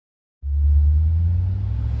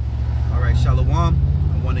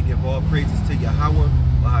Give all praises to Yahawah,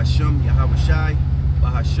 BaHaSham, Yahawashi,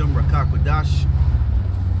 BaHaSham, Rawchaa, Qadash.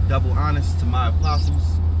 Double honors to my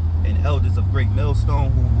apostles and elders of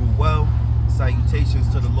GreatMillStone who rule well. Salutations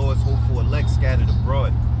to the Lord's hopeful elect scattered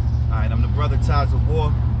abroad. Alright, I'm the brother Tides of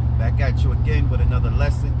War, back at you again with another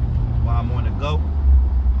lesson while I'm on the go.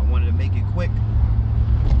 I wanted to make it quick,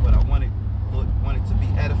 but I wanted to be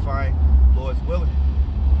edifying, Lord's willing.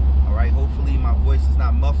 Alright, hopefully my voice is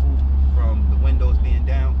not muffled from the windows being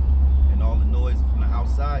down and all the noise from the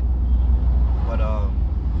outside. But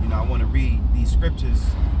you know, I want to read these scriptures,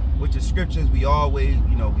 which are scriptures we always,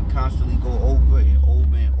 you know, we constantly go over and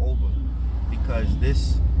over and over, because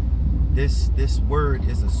this word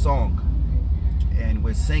is a song, and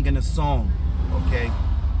we're singing a song, okay?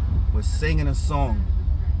 We're singing a song,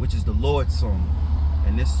 which is the Lord's song,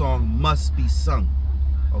 and this song must be sung,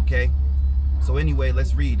 okay? So anyway,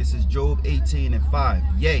 let's read. This is Job 18:5.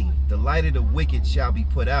 Yea, the light of the wicked shall be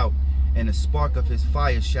put out, and the spark of his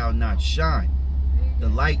fire shall not shine. The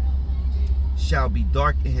light shall be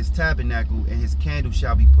dark in his tabernacle, and his candle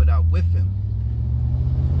shall be put out with him.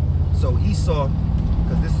 So Esau,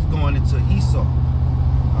 because this is going into Esau,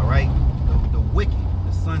 all right, the wicked,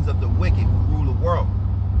 the sons of the wicked who rule the world.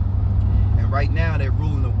 And right now they're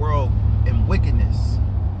ruling the world in wickedness.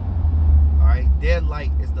 All right, their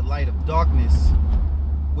light is the light of darkness,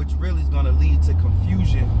 which really is going to lead to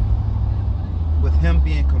confusion, with him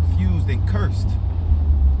being confused and cursed.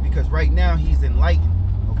 Because right now he's enlightened,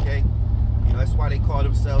 okay? You know, that's why they call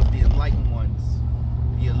themselves the enlightened ones,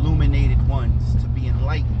 the illuminated ones, to be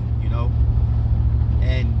enlightened, you know?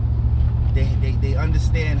 And they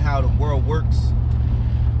understand how the world works,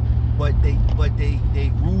 but they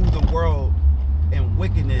rule the world in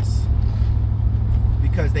wickedness,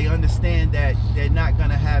 because they understand that they're not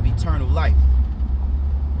gonna have eternal life.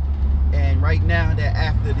 And right now they're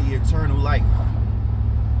after the eternal life.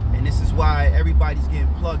 And this is why everybody's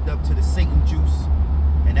getting plugged up to the Satan juice.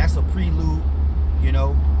 And that's a prelude, you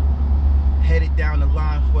know, headed down the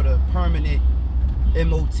line for the permanent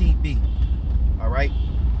MOTB. All right.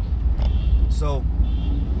 So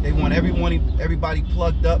they want everybody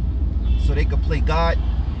plugged up so they could play God,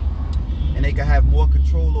 and they can have more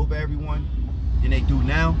control over everyone than they do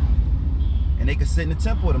now. And they can sit in the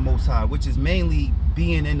temple of the Most High, which is mainly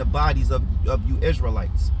being in the bodies of you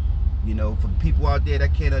Israelites. You know, for people out there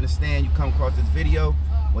that can't understand, you come across this video,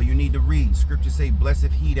 well, you need to read. Scripture say,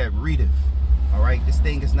 blessed he that readeth. All right, this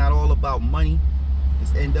thing is not all about money.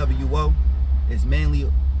 It's NWO. It's mainly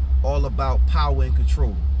all about power and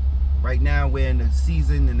control. Right now, we're in the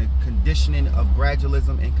season and the conditioning of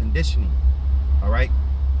gradualism and conditioning. All right,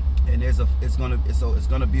 and it's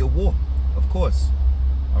gonna be a war, of course.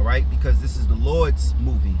 All right, because this is the Lord's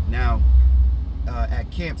movie. Now, at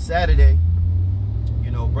Camp Saturday, you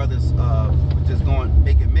know, brothers were just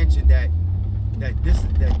making mention that this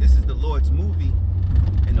is the Lord's movie,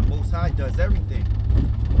 and the Most High does everything.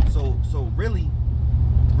 So really,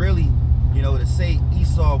 you know, to say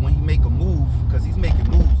Esau when he make a move, because he's making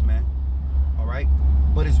moves, man. All right,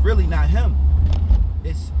 but it's really not him.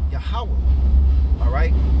 It's Yahawah. All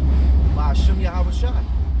right, BaHaSham Yahawashi.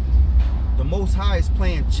 The Most High is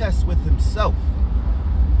playing chess with himself.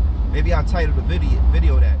 Maybe I'll title the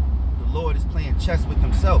video that the Lord is playing chess with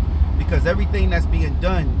himself, because everything that's being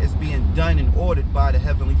done is being done and ordered by the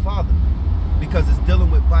Heavenly Father, because it's dealing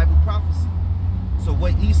with Bible prophecy. So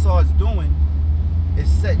what Esau is doing is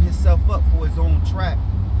setting himself up for his own trap,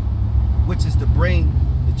 which is to bring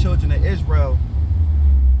the children of Israel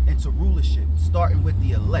into rulership, starting with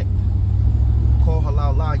the elect. Call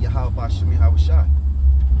halal la Yahawah BaHaSham Yahawashi.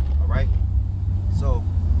 All right. So,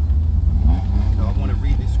 you know, I want to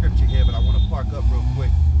read this scripture here, but I want to park up real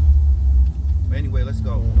quick. But anyway, let's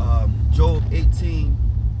go. Job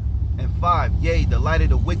 18:5. Yea, the light of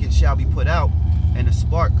the wicked shall be put out, and the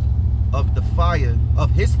spark of the fire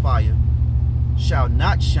of his fire shall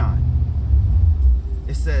not shine.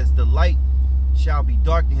 It says, the light shall be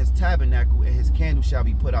dark in his tabernacle, and his candle shall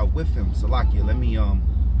be put out with him. Salakia, let me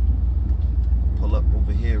pull up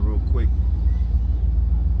over here real quick.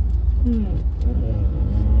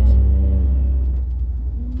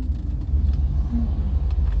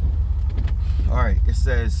 All right, it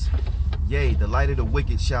says, yea, the light of the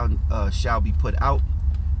wicked shall be put out.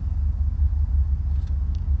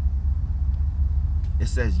 It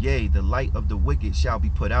says, yea, the light of the wicked shall be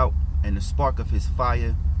put out, and the spark of his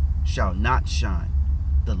fire shall not shine.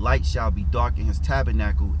 The light shall be dark in his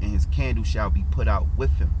tabernacle, and his candle shall be put out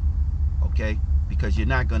with him. Okay, because you're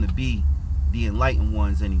not going to be the enlightened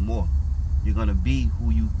ones anymore. You're going to be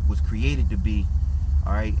who you was created to be.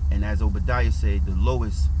 All right, and as Obadiah said, the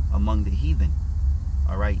lowest among the heathen.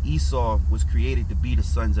 All right, Esau was created to be the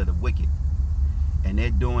sons of the wicked, and they're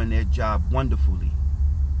doing their job wonderfully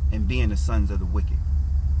in being the sons of the wicked.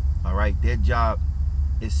 All right, their job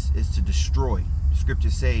is to destroy. The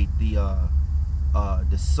scriptures say the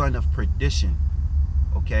son of perdition.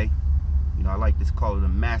 Okay, you know, I like to call it a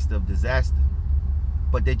master of disaster,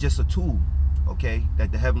 but they're just a tool, okay,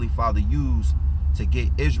 that the Heavenly Father used to get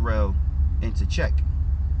Israel into check.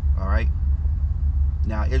 All right,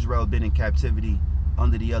 now Israel been in captivity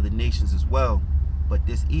under the other nations as well, but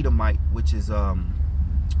this Edomite, which is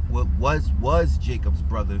what was Jacob's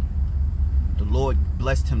brother, the Lord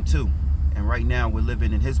blessed him too, and right now we're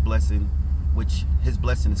living in his blessing, which his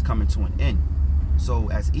blessing is coming to an end. So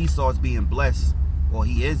as Esau is being blessed, or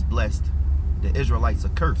he is blessed, the Israelites are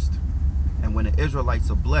cursed, and when the Israelites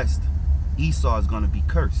are blessed, Esau is going to be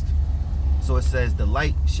cursed. So it says the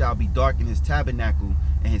light shall be dark in his tabernacle,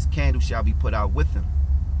 and his candle shall be put out with him.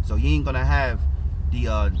 So he ain't going to have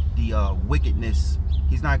the wickedness.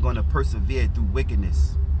 He's not going to persevere through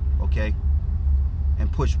wickedness, okay,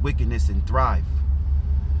 and push wickedness and thrive.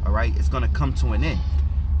 All right, it's going to come to an end.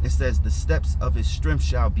 It says the steps of his strength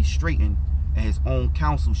shall be straightened, and his own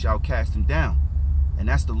counsel shall cast him down. And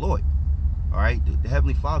that's the Lord. All right, the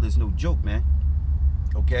Heavenly Father is no joke, man.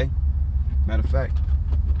 Okay, matter of fact,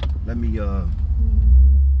 let me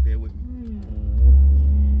bear with me.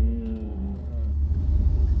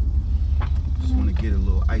 Just want to get a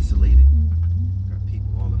little isolated. Got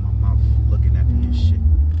people all in my mouth looking at me and shit.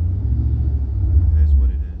 It is what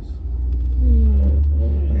it is.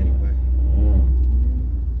 Anyway.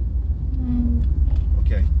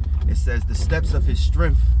 Okay. It says the steps of his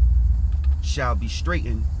strength shall be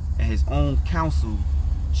straightened, and his own counsel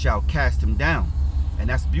shall cast him down. And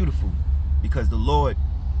that's beautiful, because the Lord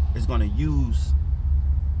is going to use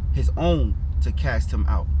his own to cast him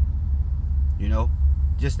out. You know,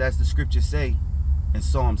 just as the scriptures say in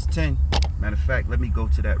Psalms 10. Matter of fact, let me go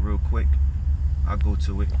to that real quick. I'll go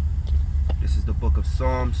to it. This is the book of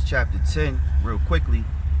Psalms chapter 10 real quickly,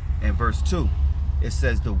 and verse 2. It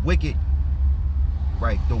says the wicked,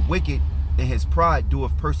 right, the wicked in his pride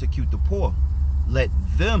doeth persecute the poor. Let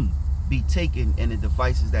them be taken in the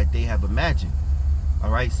devices that they have imagined.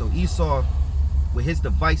 All right, so Esau, with his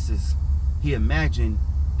devices, he imagined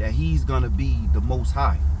that he's going to be the Most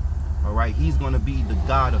High. All right, he's going to be the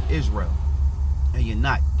God of Israel, and you're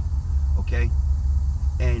not. Okay,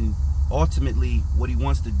 and ultimately what he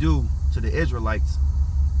wants to do to the Israelites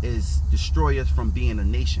is destroy us from being a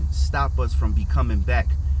nation, stop us from becoming back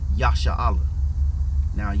Yahawah.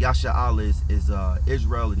 Now Yahawah is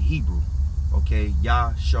Israel in Hebrew. Okay,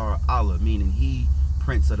 Yahawah, meaning he,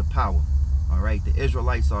 prince of the power. All right, the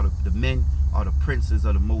Israelites are the men are the princes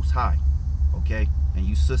of the Most High. Okay, and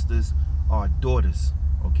you sisters are daughters,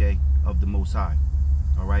 okay, of the Most High.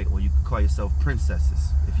 All right, or you could call yourself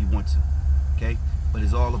princesses if you want to. Okay, but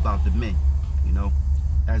it's all about the men, you know,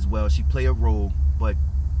 as well. She play a role, but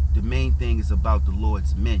the main thing is about the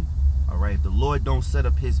Lord's men. All right, if the Lord don't set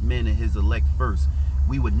up his men and his elect first,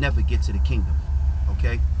 we would never get to the kingdom.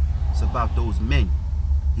 Okay, it's about those men.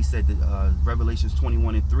 He said that Revelations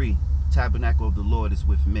 21:3, tabernacle of the Lord is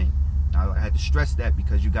with men. Now I had to stress that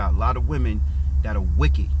because you got a lot of women that are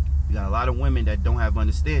wicked. You got a lot of women that don't have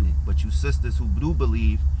understanding. But you sisters who do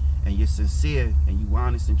believe, and you're sincere and you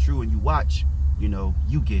honest and true and you watch, you know,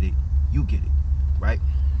 you get it. You get it, right?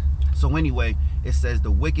 So anyway, it says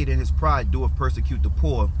the wicked in his pride doeth persecute the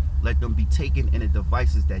poor. Let them be taken in the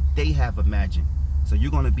devices that they have imagined. So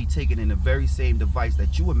you're going to be taken in the very same device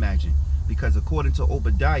that you imagine, because according to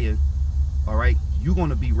Obadiah, all right, you're going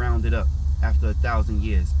to be rounded up after 1,000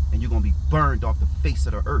 years, and you're going to be burned off the face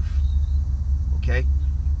of the earth. Okay,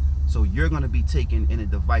 so you're going to be taken in the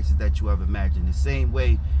devices that you have imagined. The same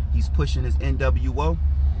way he's pushing his NWO,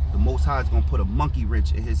 the Most High is going to put a monkey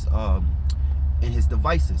wrench in his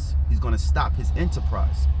devices. He's going to stop his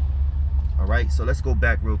enterprise. All right, so let's go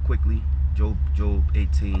back real quickly. Job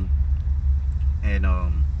 18, and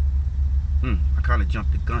I kind of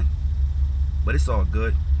jumped the gun, but it's all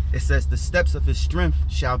good. It says the steps of his strength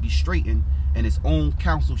shall be straightened, and his own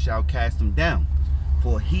counsel shall cast him down.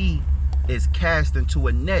 For he is cast into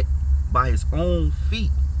a net by his own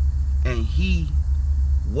feet, and he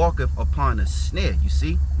walketh upon a snare. You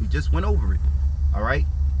see, we just went over it. All right,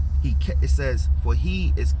 it says, for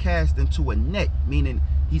he is cast into a net, meaning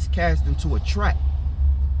he's cast into a trap.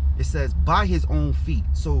 It says by his own feet.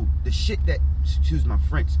 So the shit that, excuse my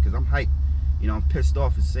French, because I'm hyped, you know, I'm pissed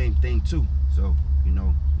off, the same thing too. So, you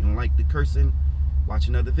know, you don't like the cursing, watch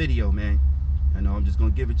another video, man. I know I'm just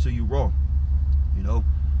gonna give it to you raw, you know,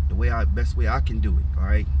 the way best way I can do it. All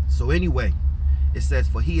right, so anyway, it says,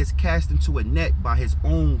 for he is cast into a net by his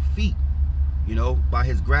own feet, you know, by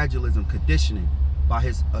his gradualism, conditioning, by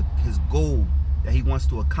his goal that he wants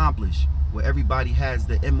to accomplish, where everybody has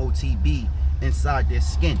the MOTB inside their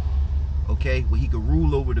skin, okay, where he can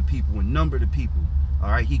rule over the people and number the people, all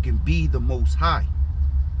right, he can be the Most High,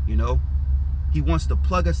 you know. He wants to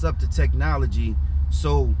plug us up to technology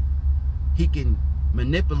so he can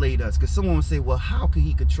manipulate us, because someone will say, well, how can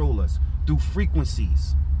he control us? Through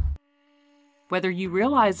frequencies. Whether you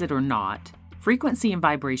realize it or not, frequency and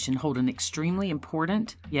vibration hold an extremely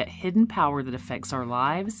important yet hidden power that affects our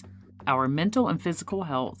lives, our mental and physical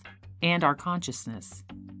health, and our consciousness.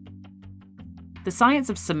 The science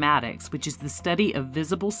of somatics, which is the study of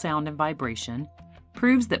visible sound and vibration,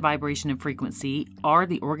 proves that vibration and frequency are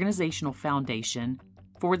the organizational foundation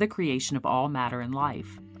for the creation of all matter and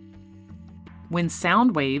life. When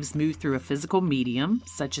sound waves move through a physical medium,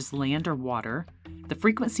 such as land or water, the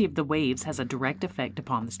frequency of the waves has a direct effect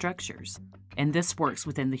upon the structures, and this works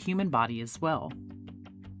within the human body as well.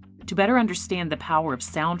 To better understand the power of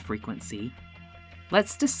sound frequency,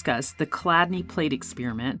 let's discuss the Chladni plate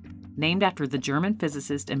experiment, named after the German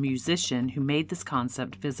physicist and musician who made this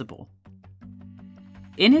concept visible.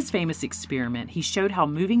 In his famous experiment, he showed how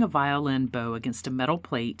moving a violin bow against a metal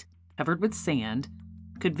plate covered with sand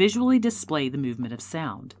could visually display the movement of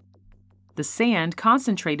sound. The sand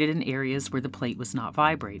concentrated in areas where the plate was not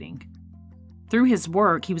vibrating. Through his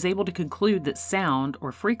work, he was able to conclude that sound,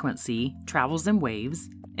 or frequency, travels in waves,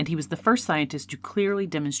 and he was the first scientist to clearly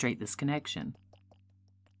demonstrate this connection.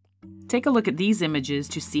 Take a look at these images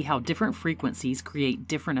to see how different frequencies create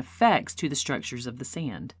different effects to the structures of the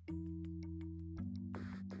sand.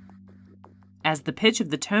 As the pitch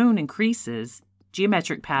of the tone increases,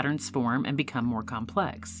 geometric patterns form and become more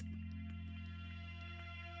complex.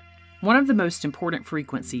 One of the most important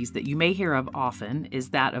frequencies that you may hear of often is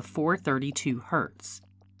that of 432 Hertz.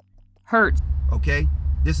 Hertz. Okay,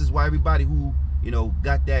 this is why everybody who, you know,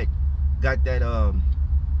 got that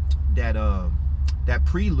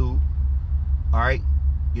prelude, all right,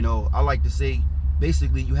 you know, I like to say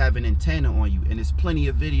basically you have an antenna on you, and there's plenty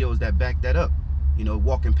of videos that back that up. You know,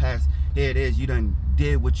 walking past, here it is, you done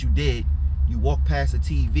did what you did, you walk past a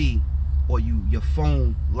TV, or your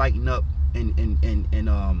phone lighting up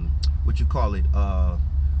and what you call it,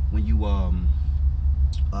 when you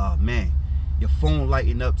man, your phone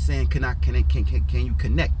lighting up saying can you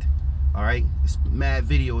connect? All right, it's mad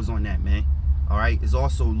videos on that, man. All right, it's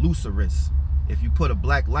also Lucerus. If you put a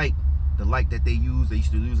black light, the light that they used to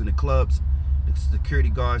use in the clubs, the security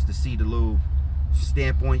guards to see the little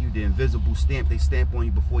stamp on you, the invisible stamp they stamp on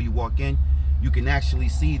you before you walk in, you can actually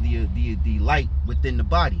see the light within the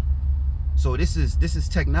body. So this is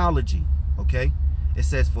technology, okay? It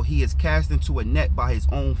says, for he is cast into a net by his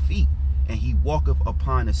own feet, and he walketh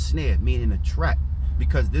upon a snare, meaning a trap,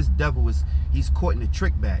 because this devil he's caught in a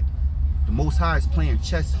trick bag. The Most High is playing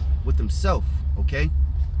chess with himself, okay?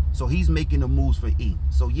 So he's making the moves for E.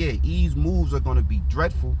 So yeah, E's moves are going to be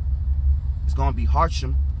dreadful. It's going to be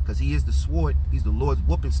BaHaSham, because he is the sword. He's the Lord's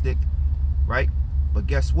whooping stick, right? But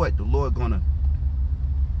guess what? The Lord going to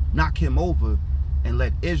knock him over and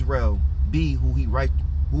let Israel be who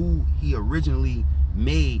he originally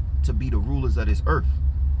made to be the rulers of this earth.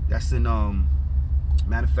 That's in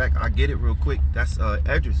matter of fact, I get it real quick. That's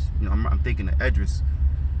Esdras. You know, I'm thinking of Esdras,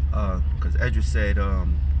 because Esdras said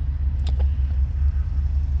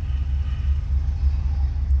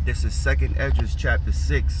this is 2nd Esdras chapter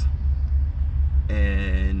 6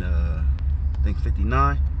 and I think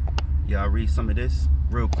 59. Yeah, I'll read some of this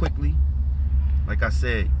real quickly. Like I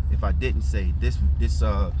said, if I didn't say this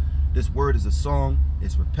word is a song.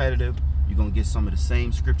 It's repetitive. You're gonna get some of the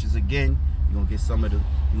same scriptures again. You're gonna get some of the,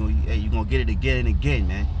 you're gonna get it again and again,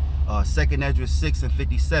 man. 2nd Esdras 6 and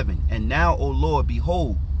 57. And now, O Lord,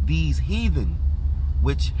 behold, these heathen,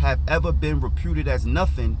 which have ever been reputed as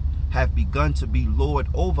nothing, have begun to be lord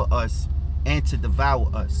over us and to devour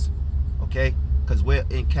us. Okay, because we're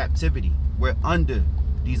in captivity. We're under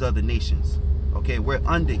these other nations. Okay, we're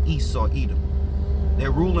under Esau, Edom. They're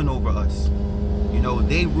ruling over us. You know,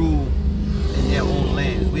 they rule in their own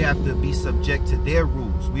lands. We have to be subject to their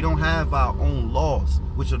rules. We don't have our own laws,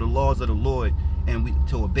 which are the laws of the Lord, and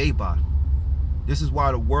to obey by. This is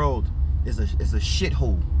why the world is a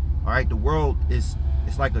shithole. All right, the world it's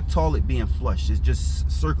like a toilet being flushed. It's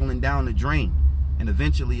just circling down the drain, and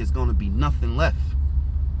eventually it's going to be nothing left.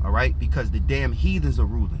 All right, because the damn heathens are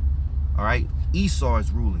ruling. All right, Esau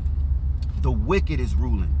is ruling. The wicked is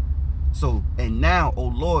ruling. So, and now, O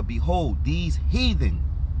Lord, behold, these heathen,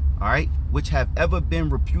 all right, which have ever been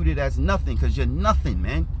reputed as nothing, because you're nothing,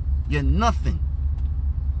 man. You're nothing.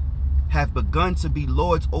 Have begun to be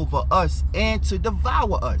lords over us and to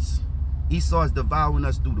devour us. Esau is devouring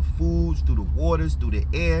us through the foods, through the waters, through the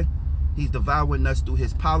air. He's devouring us through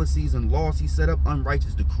his policies and laws he set up,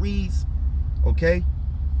 unrighteous decrees, okay?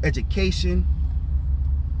 Education,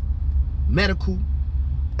 medical,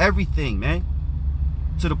 everything, man.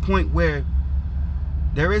 To the point where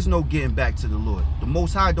there is no getting back to the Lord. The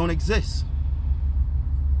Most High don't exist.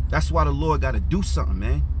 That's why the Lord got to do something,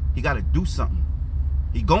 man. He got to do something.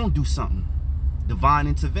 He gonna do something. Divine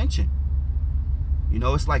intervention. You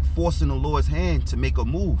know, it's like forcing the Lord's hand to make a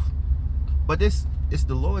move. But it's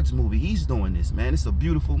the Lord's movie. He's doing this, man. It's a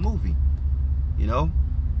beautiful movie. You know?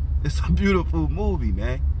 It's a beautiful movie,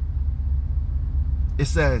 man. It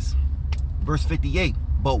says, verse 58,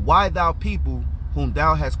 but why thou people whom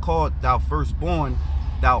thou hast called thou firstborn,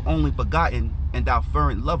 thou only begotten, and thou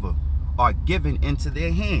fervent lover, are given into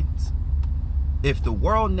their hands? If the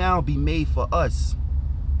world now be made for us,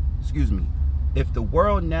 if the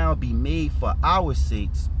world now be made for our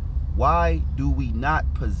sakes, why do we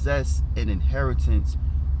not possess an inheritance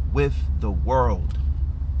with the world?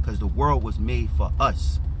 Because the world was made for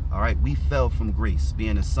us. All right, we fell from grace,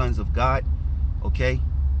 being the sons of God. Okay,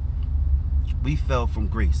 we fell from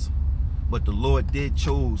grace, but the Lord did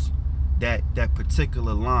chose that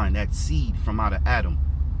particular line, that seed from out of Adam.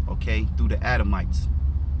 Okay, through the Adamites,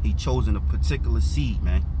 he chosen a particular seed,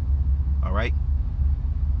 man. All right,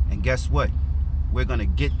 and guess what? We're gonna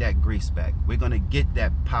get that grace back. We're gonna get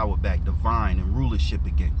that power back, divine and rulership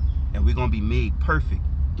again, and we're gonna be made perfect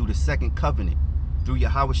through the second covenant, through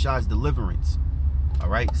Yahawah's deliverance. All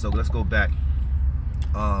right, so let's go back.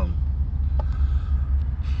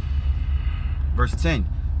 Verse 10,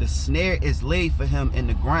 the snare is laid for him in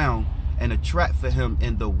the ground, and a trap for him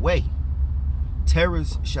in the way.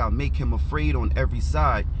 Terrors shall make him afraid on every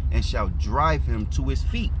side, and shall drive him to his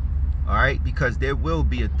feet. All right, because there will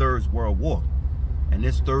be a third world war. And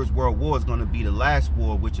this third world war is going to be the last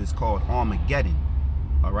war, which is called Armageddon.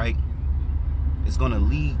 All right, it's going to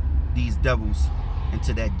lead these devils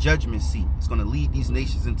into that judgment seat. It's going to lead these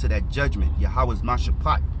nations into that judgment. Yahawah's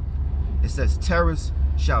Mashapat. It says, terrors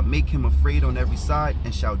shall make him afraid on every side,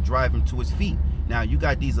 and shall drive him to his feet. Now you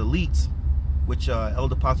got these elites, which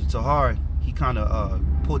Elder Apostle Tahar, he kind of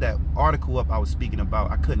pulled that article up I was speaking about.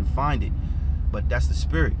 I couldn't find it, but that's the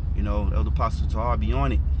spirit, you know. Elder Apostle Tahar be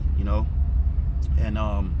on it, you know. And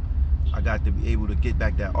I got to be able to get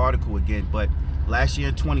back that article again. But last year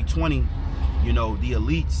in 2020, you know, the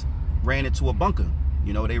elites ran into a bunker.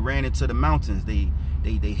 You know, they ran into the mountains. They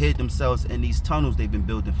hid themselves in these tunnels they've been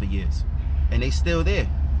building for years, and they still there.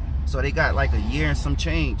 So they got like a year and some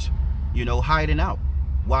change, you know, hiding out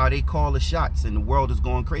while they call the shots and the world is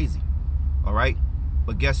going crazy. All right,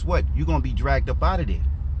 but guess what? You're gonna be dragged up out of there.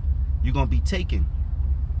 You're gonna be taken.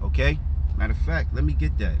 Okay, matter of fact, let me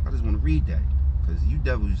get that. I just want to read that, because you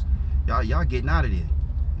devils, y'all getting out of there.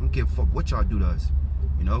 I don't give a fuck what y'all do to us.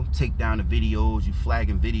 You know, take down the videos, you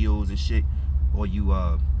flagging videos and shit, or you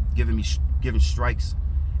giving strikes,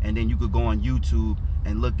 and then you could go on YouTube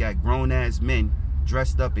and look at grown-ass men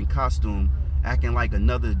dressed up in costume, acting like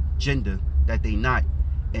another gender that they not,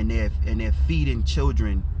 and they're feeding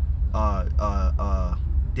children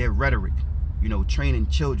their rhetoric, you know, training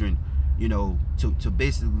children, you know, to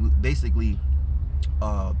basically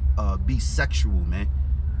be sexual, man.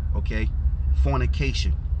 Okay,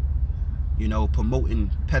 fornication, you know,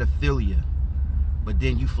 promoting pedophilia. But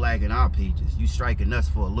then you flagging our pages, you striking us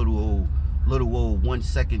for a little old 1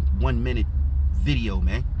 second, 1 minute video,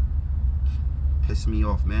 man. Piss me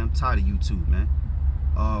off, man. I'm tired of YouTube, man.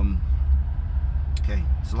 Okay,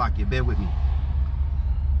 Salakia, bear with me.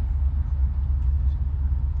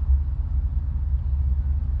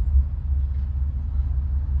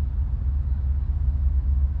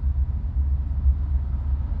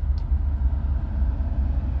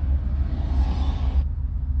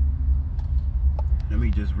 Let me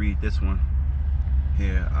just read this one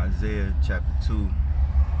here, Isaiah chapter 2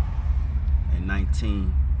 and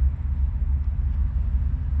 19.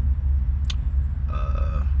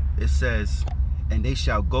 It says, and they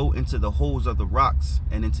shall go into the holes of the rocks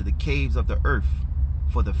and into the caves of the earth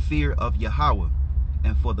for the fear of Yahawah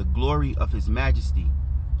and for the glory of his majesty,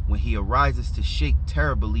 when he arises to shake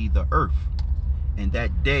terribly the earth. And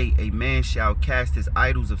that day a man shall cast his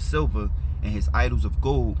idols of silver and his idols of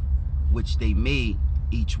gold, which they made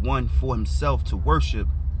each one for himself to worship,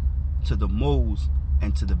 to the moles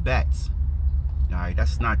and to the bats. All right,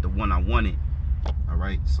 that's not the one I wanted. All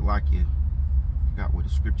right, Salakia, forgot where the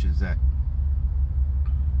scripture is at.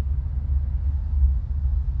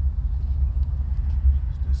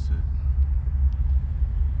 That's it.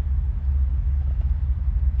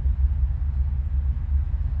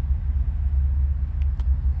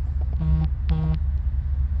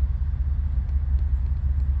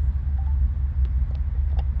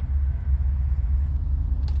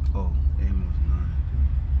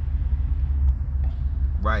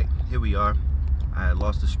 we are. I had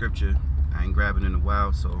lost the scripture. I ain't grabbing it in a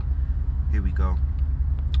while, so here we go.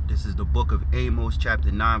 This is the book of Amos,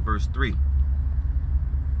 chapter 9, verse 3.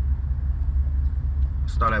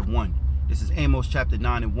 Start at 1. This is Amos chapter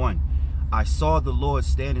 9 and 1. I saw the Lord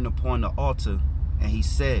standing upon the altar, and he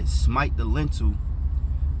said, smite the lintel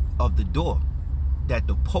of the door, that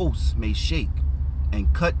the posts may shake,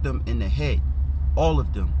 and cut them in the head, all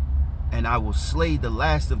of them, and I will slay the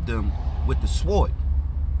last of them with the sword.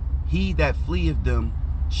 He that fleeth them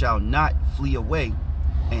shall not flee away,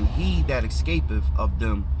 and he that escapeth of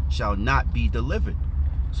them shall not be delivered.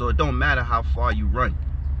 So it don't matter how far you run.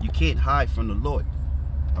 You can't hide from the Lord.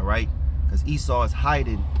 All right? Because Esau is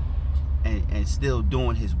hiding and still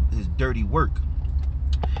doing his dirty work.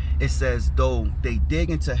 It says, though they dig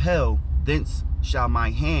into hell, thence shall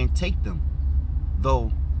my hand take them.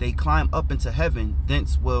 Though they climb up into heaven,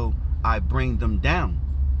 thence will I bring them down.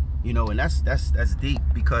 You know, and that's deep,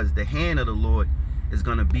 because the hand of the Lord is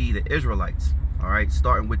going to be the Israelites. All right,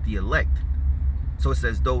 starting with the elect. So it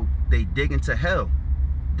says, though they dig into hell,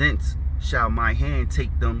 thence shall my hand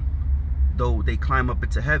take them. Though they climb up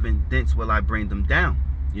into heaven, thence will I bring them down.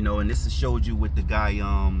 You know, and this is showed you with the guy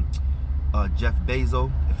Jeff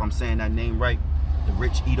Bezos, if I'm saying that name right, the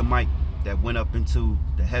rich Edomite that went up into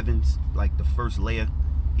the heavens, like the first layer.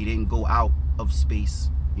 He didn't go out of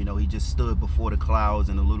space. You know, he just stood before the clouds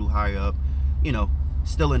and a little higher up, you know,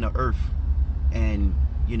 still in the earth. And,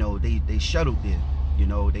 you know, they shuttled there. You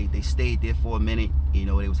know, they stayed there for a minute. You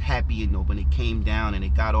know, they was happy, you know, when they came down and they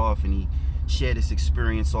got off, and he shared this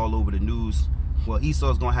experience all over the news. Well,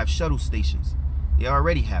 Esau's going to have shuttle stations. They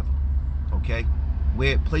already have them, okay?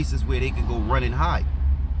 Where places where they can go run and hide.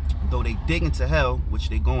 Though they dig into hell, which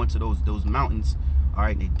they go into those mountains, all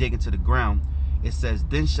right, they dig into the ground. It says,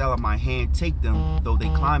 then shall my hand take them, though they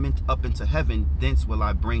climb up into heaven, thence will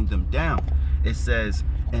I bring them down. It says,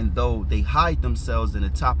 and though they hide themselves in the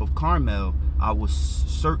top of Carmel, I will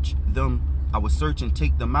search and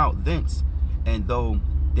take them out thence. And though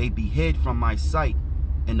they be hid from my sight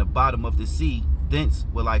in the bottom of the sea, thence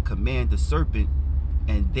will I command the serpent,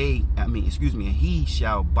 and he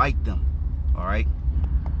shall bite them. All right.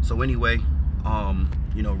 So anyway,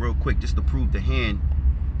 you know, real quick, just to prove the hand,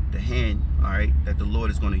 all right, that the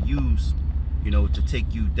Lord is going to use, you know, to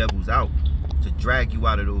take you devils out, to drag you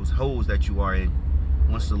out of those holes that you are in.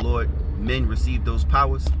 Once the Lord, men receive those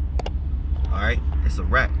powers, all right, it's a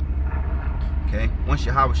wrap. Okay, once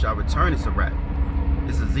Yahawah shall return, it's a wrap.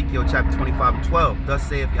 This is Ezekiel chapter 25 and 12. Thus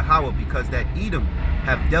saith Yahawah, because that Edom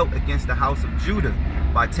have dealt against the house of Judah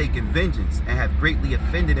by taking vengeance, and have greatly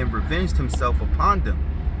offended and revenged himself upon them.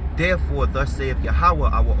 Therefore, thus saith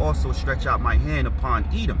Yahawah, I will also stretch out my hand upon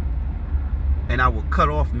Edom, and I will cut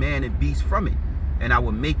off man and beast from it, and I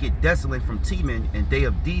will make it desolate from Teman, and they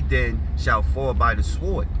of Dedan shall fall by the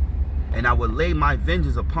sword. And I will lay my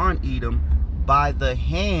vengeance upon Edom by the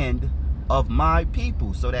hand of my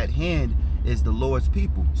people. So that hand is the Lord's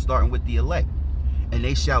people, starting with the elect. And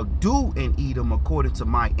they shall do in Edom according to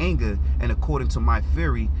my anger and according to my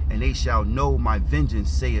fury, and they shall know my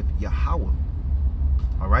vengeance, saith Yahawah.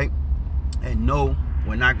 All right? And no,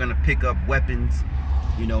 we're not going to pick up weapons,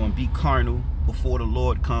 you know, and be carnal before the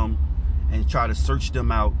Lord come and try to search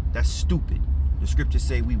them out. That's stupid. The scriptures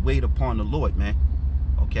say we wait upon the Lord, man.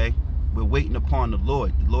 Okay? We're waiting upon the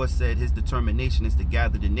Lord. The Lord said his determination is to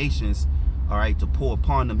gather the nations, all right, to pour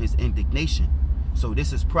upon them his indignation. So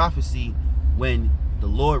this is prophecy when the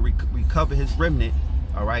Lord recover his remnant,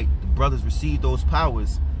 all right, the brothers receive those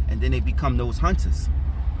powers, and then they become those hunters.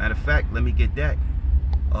 Matter of fact, let me get that.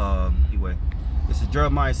 Anyway, this is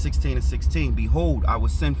Jeremiah 16 and 16. Behold, I will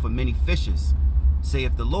send for many fishes,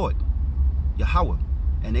 saith the Lord, Yahawah,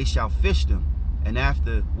 and they shall fish them. And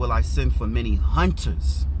after will I send for many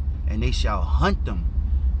hunters, and they shall hunt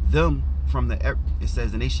them from the, it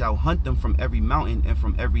says, and they shall hunt them from every mountain and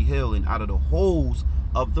from every hill and out of the holes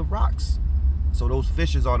of the rocks. So those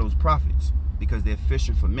fishers are those prophets, because they're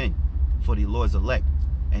fishing for men, for the Lord's elect.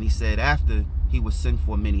 And he said after he would send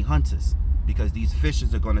for many hunters, because these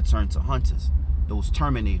fishers are going to turn to hunters, those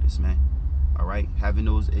terminators, man. All right, having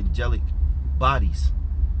those angelic bodies,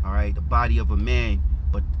 all right, the body of a man,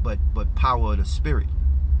 but power of the spirit,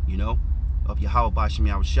 you know, of Yahawah BaHaSham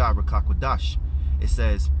Rawchaa Qadash. It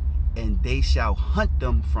says, and they shall hunt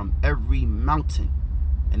them from every mountain.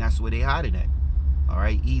 And that's where they hiding at. All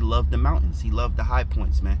right, he loved the mountains, he loved the high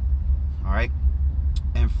points, man. All right,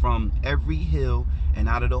 and from every hill and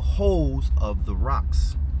out of the holes of the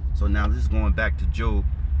rocks. So now this is going back to Job,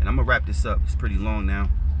 and I'm gonna wrap this up. It's pretty long now,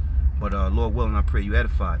 but Lord willing, I pray you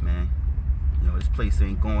edified, man. You know, this place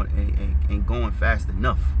ain't going fast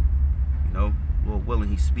enough. You know, Lord willing,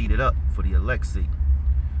 he speed it up for the elect's sake.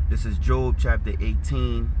 This is Job chapter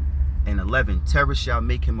 18 and 11. Terror shall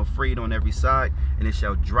make him afraid on every side, and it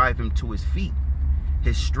shall drive him to his feet.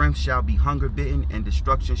 His strength shall be hunger bitten, and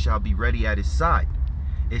destruction shall be ready at his side.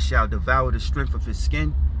 It shall devour the strength of his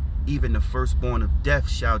skin. Even the firstborn of death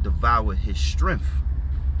shall devour his strength.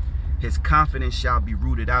 His confidence shall be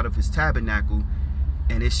rooted out of his tabernacle,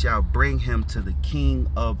 and it shall bring him to the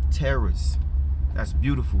king of terrors. That's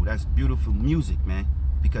beautiful. That's beautiful music, man.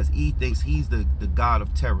 Because he thinks he's the God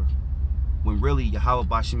of terror, when really Yahawah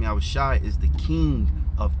BaHaSham Yahawashi is the king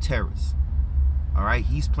of terrors. All right,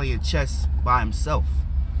 he's playing chess by himself,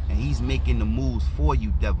 and he's making the moves for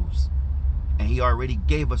you devils. And he already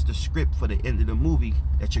gave us the script for the end of the movie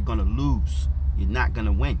that you're gonna lose. You're not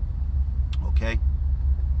gonna win. Okay.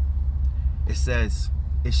 It says,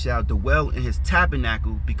 it shall dwell in his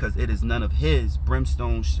tabernacle, because it is none of his.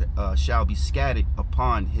 Brimstone shall be scattered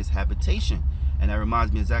upon his habitation. And that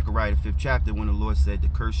reminds me of Zechariah the 5th chapter, when the Lord said, the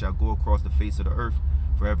curse shall go across the face of the earth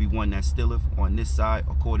for everyone that stilleth on this side,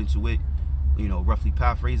 according to it, you know, roughly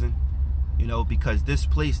paraphrasing, you know, because this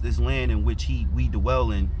place, this land in which we dwell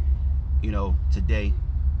in, you know, today,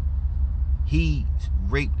 he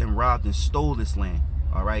raped and robbed and stole this land,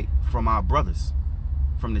 all right, from our brothers,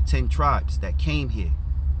 from the 10 tribes that came here,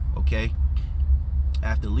 okay,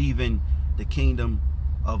 after leaving the kingdom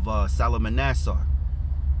of Salmanassar,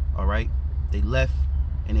 all right. They left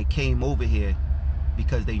and they came over here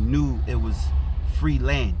because they knew it was free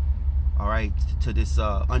land, all right, to this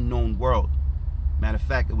unknown world. Matter of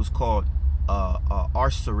fact, it was called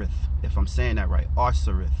Arsarith, if I'm saying that right,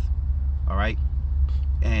 Arsarith, all right,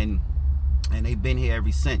 and they've been here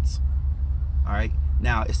ever since, all right.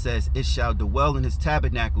 Now it says, it shall dwell in his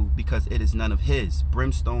tabernacle, because it is none of his.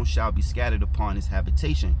 Brimstone shall be scattered upon his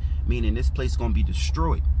habitation, meaning this place is going to be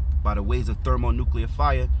destroyed by the ways of thermonuclear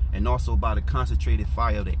fire, and also by the concentrated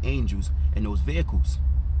fire of the angels and those vehicles.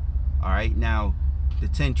 All right, now the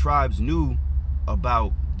 10 tribes knew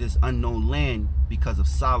about this unknown land because of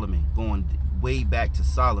Solomon, going way back to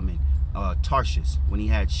Solomon, Tarshish, when he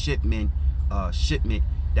had shipment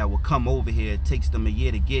that will come over here. It takes them a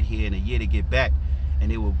year to get here and a year to get back,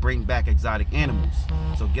 and they will bring back exotic animals.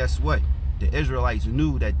 So guess what? The Israelites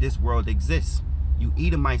knew that this world exists. You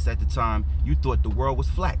Edomites at the time, you thought the world was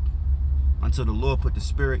flat, until the Lord put the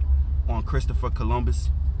spirit on Christopher Columbus,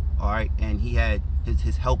 all right, and he had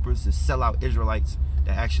his helpers, his sellout Israelites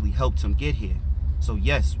that actually helped him get here. So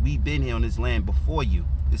yes, we've been here on this land before you.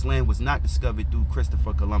 This land was not discovered through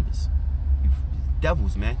Christopher Columbus. You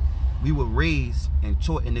devils, man. We were raised and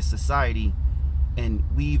taught in this society, and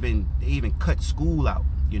they even cut school out,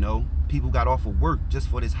 you know. People got off of work just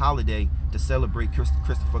for this holiday to celebrate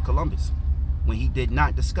Christopher Columbus, when he did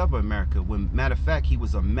not discover America. When, matter of fact, he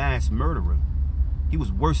was a mass murderer. He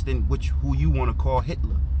was worse than who you want to call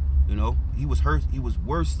Hitler. You know, he was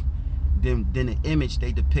worse than the image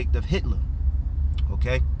they depict of Hitler.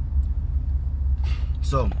 Okay.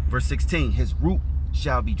 So verse 16, his root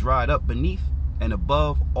shall be dried up beneath, and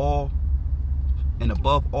above all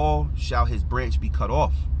shall his branch be cut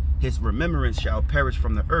off. His remembrance shall perish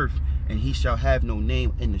from the earth, and he shall have no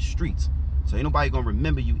name in the streets. So ain't nobody gonna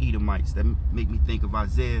remember you Edomites. That make me think of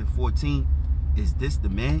Isaiah 14. Is this the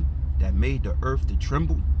man that made the earth to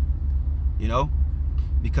tremble? You know,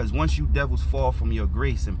 because once you devils fall from your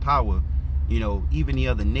grace and power, you know, even the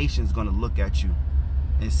other nations gonna look at you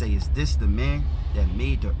and say, is this the man that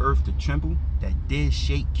made the earth to tremble, that did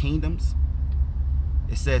shake kingdoms?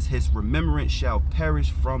 It says, his remembrance shall perish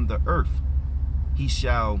from the earth. He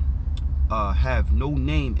shall have no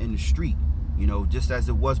name in the street. You know, just as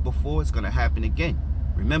it was before, it's going to happen again.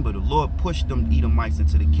 Remember, the Lord pushed them Edomites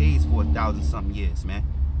into the caves for 1,000-something years, man.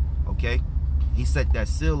 Okay? He set that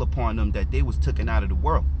seal upon them that they was taken out of the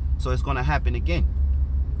world. So it's going to happen again.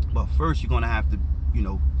 But first, you're going to have to, you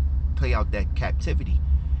know, play out that captivity,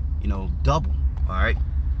 you know, double. All right?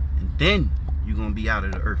 And then you're going to be out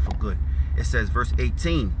of the earth for good. It says, verse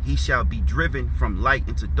 18, he shall be driven from light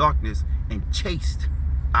into darkness and chased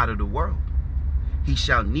out of the world. He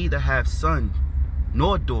shall neither have son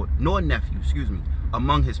nor daughter, nor nephew,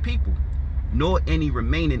 among his people, nor any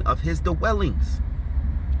remaining of his dwellings.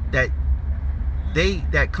 That they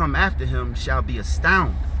that come after him shall be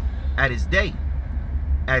astounded at his day,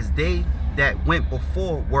 as they that went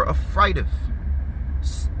before were affrighted.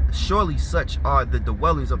 Surely such are the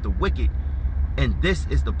dwellings of the wicked, and this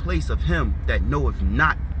is the place of him that knoweth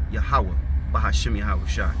not Yahawah, BaHaSham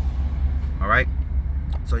Yahawashi. All right.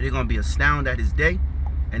 So they're going to be astounded at his day,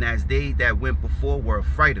 and as they that went before were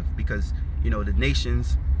affrighted, because, you know, the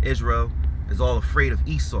nations, Israel, is all afraid of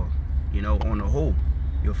Esau, you know, on the whole.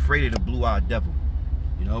 You're afraid of the blue-eyed devil,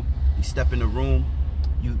 you know. You step in the room,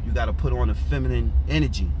 you got to put on a feminine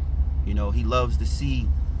energy, You know, he loves to see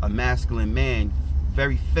a masculine man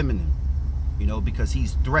very feminine, you know, because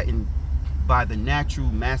he's threatened by the natural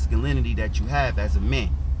masculinity that you have as a man,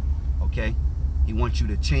 okay? He wants you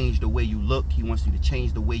to change the way you look. He wants you to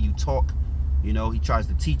change the way you talk. You know, he tries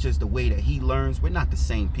to teach us the way that he learns. We're not the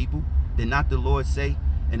same people. Did not the Lord say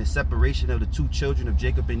in the separation of the two children of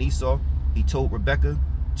Jacob and Esau, he told Rebekah,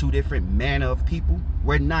 two different manner of people?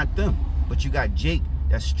 We're not them. But you got Jake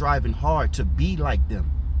that's striving hard to be like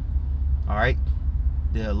them. All right?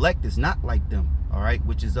 The elect is not like them, all right,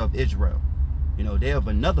 which is of Israel. You know, they're of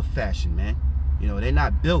another fashion, man. You know, they're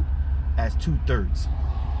not built as 2/3.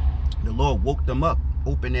 The Lord woke them up,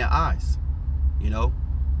 opened their eyes. You know,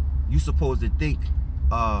 you supposed to think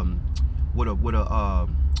with a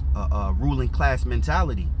ruling class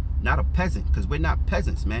mentality, not a peasant, because we're not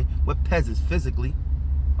peasants, man. We're peasants physically,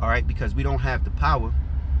 all right, because we don't have the power,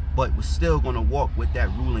 but we're still going to walk with that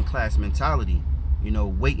ruling class mentality, you know,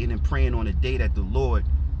 waiting and praying on the day that the Lord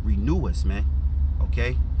renew us, man,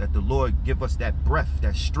 okay? That the Lord give us that breath,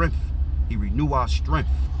 that strength. He renew our strength,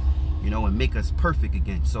 you know, and make us perfect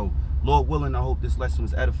again. So, Lord willing, I hope this lesson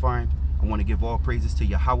was edifying. I want to give all praises to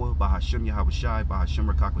Yahawah, BaHaSham, Yahawashi,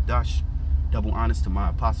 BaHaSham, Qadash. Double honors to my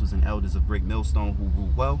apostles and elders of GreatMillStone who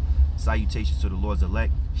rule well. Salutations to the Lord's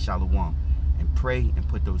elect. Shalom. And pray and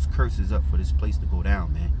put those curses up for this place to go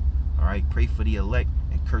down, man. All right? Pray for the elect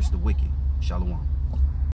and curse the wicked. Shalom.